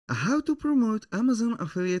How to promote Amazon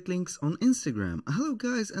affiliate links on Instagram. Hello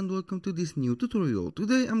guys and welcome to this new tutorial.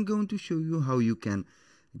 Today I'm going to show you how you can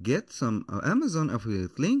get some Amazon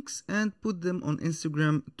affiliate links and put them on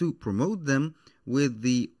Instagram to promote them with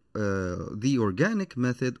the organic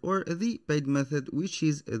method or the paid method, which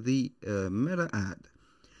is the meta ad.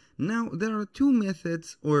 Now there are two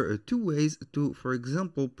methods or two ways to, for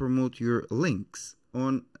example, promote your links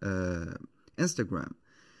on Instagram.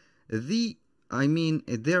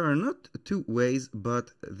 There are not two ways,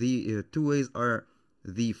 but the two ways are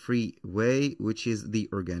the free way, which is the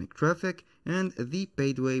organic traffic, and the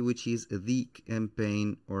paid way, which is the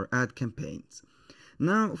campaign or ad campaigns.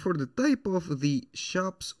 Now, for the type of the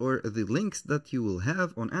shops or the links that you will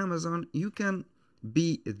have on Amazon, you can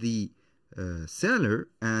be the seller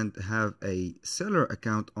and have a seller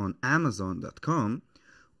account on Amazon.com.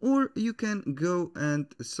 Or you can go and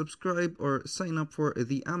subscribe or sign up for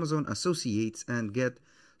the Amazon Associates and get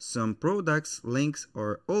some products links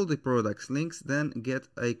or all the products links, then get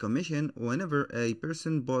a commission whenever a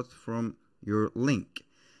person bought from your link.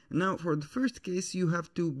 Now for the first case, you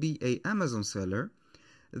have to be a Amazon seller.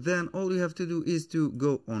 Then all you have to do is to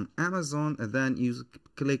go on Amazon, and then you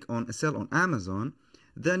click on sell on Amazon.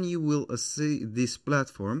 Then you will see this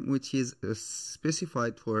platform, which is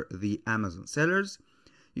specified for the Amazon sellers.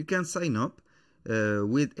 You can sign up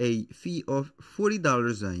with a fee of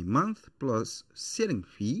 $40 a month plus selling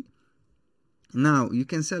fee. Now you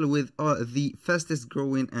can sell with the fastest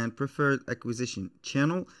growing and preferred acquisition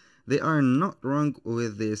channel. They are not wrong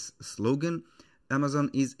with this slogan. Amazon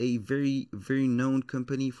is a very known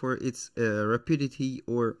company for its rapidity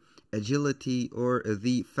or agility or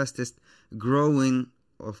the fastest growing,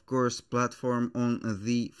 of course, platform on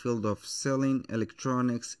the field of selling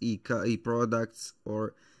electronics, e-products,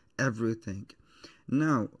 or everything.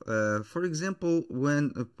 Now, for example,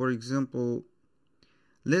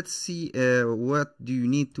 let's see what do you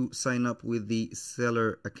need to sign up with the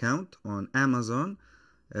seller account on Amazon.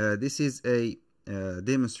 This is a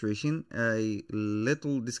demonstration. A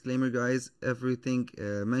little disclaimer, guys. Everything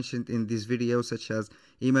mentioned in this video, such as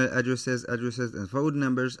email addresses, and phone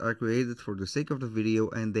numbers, are created for the sake of the video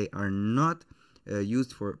and they are not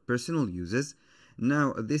used for personal uses.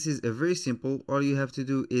 Now this is very simple. All you have to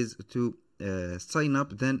do is to sign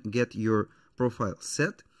up, then get your profile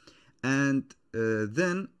set, and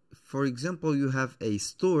then, for example, you have a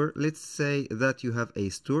store. Let's say that you have a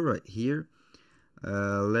store right here.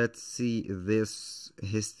 Let's see this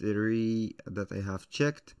history that I have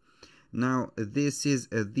checked. Now this is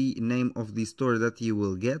the name of the store that you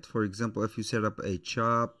will get. For example, if you set up a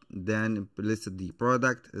shop, then list the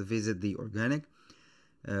product, visit the organic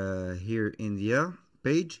here India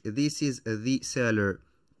page. This is the seller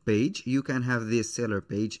page. You can have this seller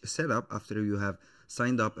page set up after you have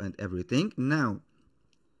signed up and everything. Now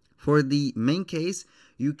for the main case,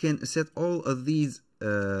 you can set all of these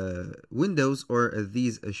windows or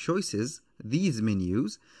these choices, these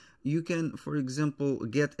menus. You can, for example,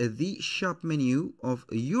 get the shop menu of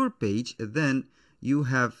your page. Then you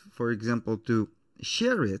have, for example, to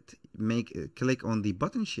share it, click on the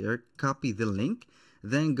button share, copy the link,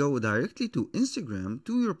 then go directly to Instagram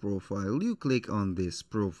to your profile. You click on this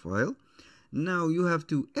profile. Now you have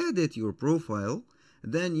to edit your profile.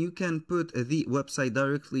 Then you can put the website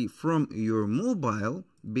directly from your mobile,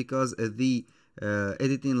 because the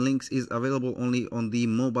editing links is available only on the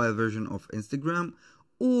mobile version of Instagram.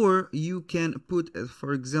 Or you can put,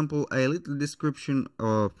 for example, a little description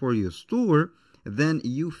for your store, then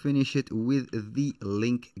you finish it with the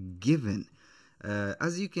link given.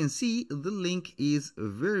 As you can see, the link is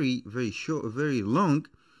very short, very long,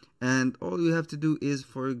 and all you have to do is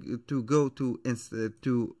to go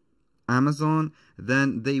to Amazon.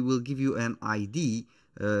 Then they will give you an ID,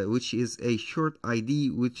 which is a short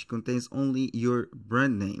ID which contains only your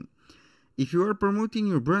brand name. If you are promoting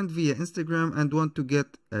your brand via Instagram and want to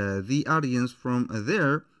get the audience from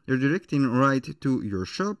there, you're directing right to your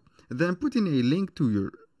shop, then putting a link to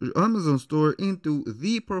your Amazon store into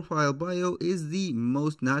the profile bio is the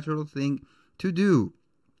most natural thing to do.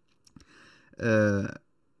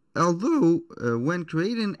 Although when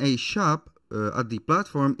creating a shop at the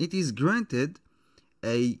platform, it is granted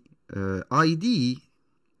a ID,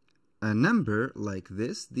 a number like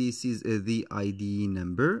this. This is the ID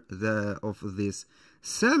number of this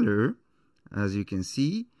seller. As you can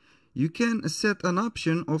see, you can set an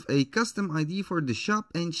option of a custom ID for the shop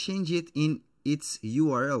and change it in its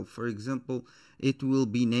URL. For example, it will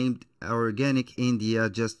be named Organic India,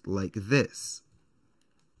 just like this.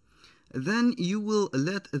 Then you will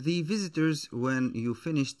let the visitors, when you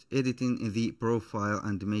finished editing the profile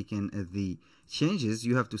and making the changes,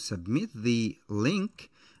 you have to submit the link.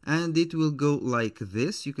 and it will go like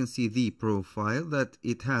this. You can see the profile that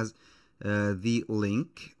it has the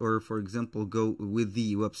link, or for example go with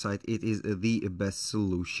the website. It is the best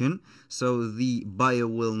solution, so the bio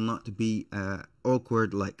will not be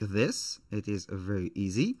awkward like this. It is very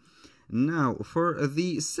easy. Now for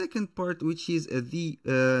the second part, which is the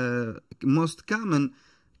most common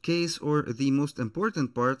case or the most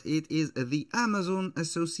important part, it is the Amazon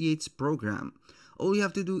Associates program. All you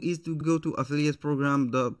have to do is to go to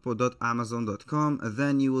affiliateprogram.amazon.com.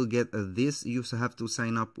 Then you will get this. You have to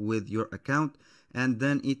sign up with your account, and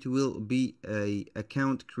then it will be a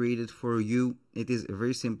account created for you. It is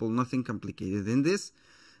very simple, nothing complicated in this.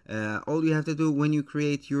 All you have to do when you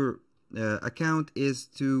create your account is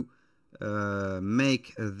to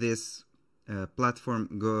make this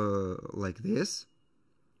platform go like this.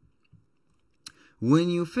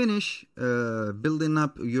 When you finish building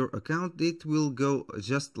up your account, it will go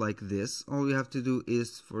just like this. All you have to do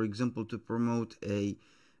is, for example, to promote a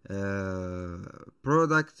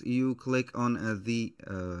product, you click on the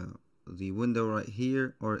window right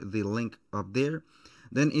here, or the link up there.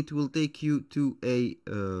 Then it will take you to a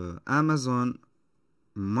Amazon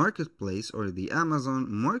marketplace, or the Amazon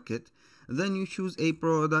market. Then you choose a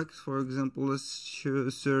product. For example, let's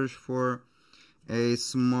search for a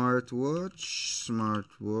smartwatch,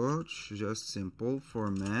 just simple, for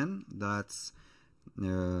men. That's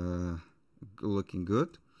looking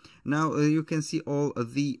good. Now you can see all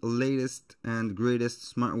of the latest and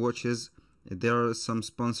greatest smartwatches. There are some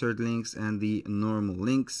sponsored links and the normal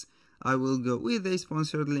links. I will go with a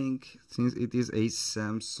sponsored link since it is a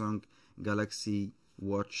Samsung Galaxy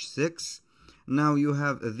Watch 6. Now you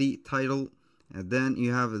have the title, and then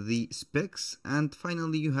you have the specs, and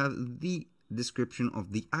finally you have the description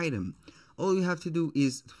of the item. All you have to do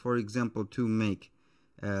is, for example, to make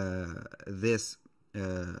this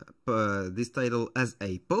title as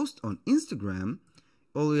a post on Instagram.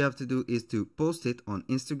 All you have to do is to post it on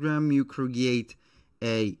Instagram. You create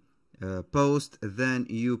a post, then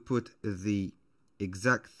you put the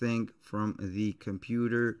exact thing from the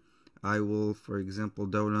computer. I will, for example,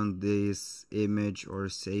 download this image or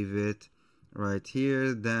save it right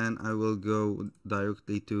here. Then I will go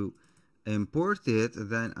directly to import it.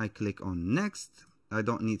 Then I click on next. I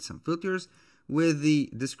don't need some filters. With the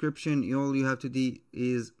description, all you have to do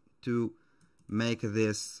is to make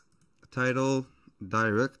this title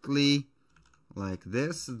directly like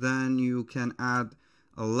this. Then you can add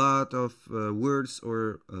a lot of words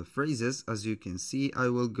or phrases. As you can see, I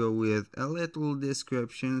will go with a little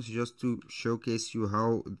descriptions just to showcase you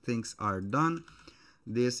how things are done.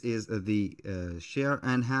 This is the share,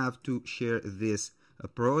 and have to share this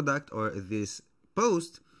product or this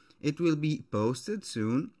post. It will be posted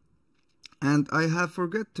soon. And I have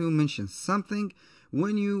forgot to mention something.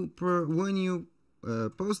 When you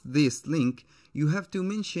post this link, you have to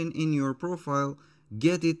mention in your profile,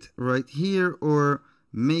 get it right here, or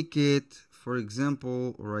make it, for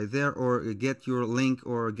example, right there, or get your link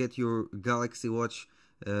or get your Galaxy Watch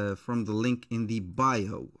from the link in the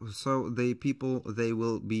bio. So the people, they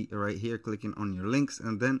will be right here clicking on your links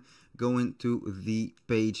and then going to the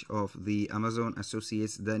page of the Amazon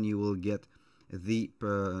Associates. Then you will get the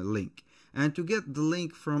link. And to get the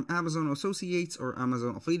link from Amazon Associates or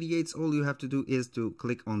Amazon Affiliates, all you have to do is to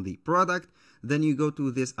click on the product. Then you go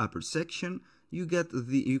to this upper section. You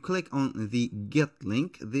click on the get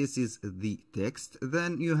link. This is the text.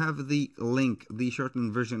 Then you have the link, the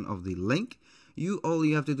shortened version of the link. All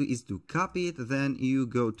you have to do is to copy it. Then you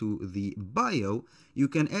go to the bio. You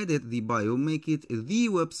can edit the bio, make it the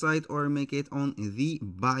website, or make it on the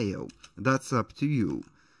bio. That's up to you.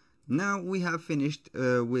 Now we have finished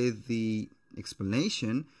with the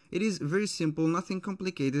explanation. It is very simple, nothing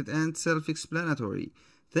complicated, and self-explanatory.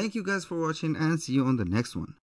 Thank you guys for watching, and see you on the next one.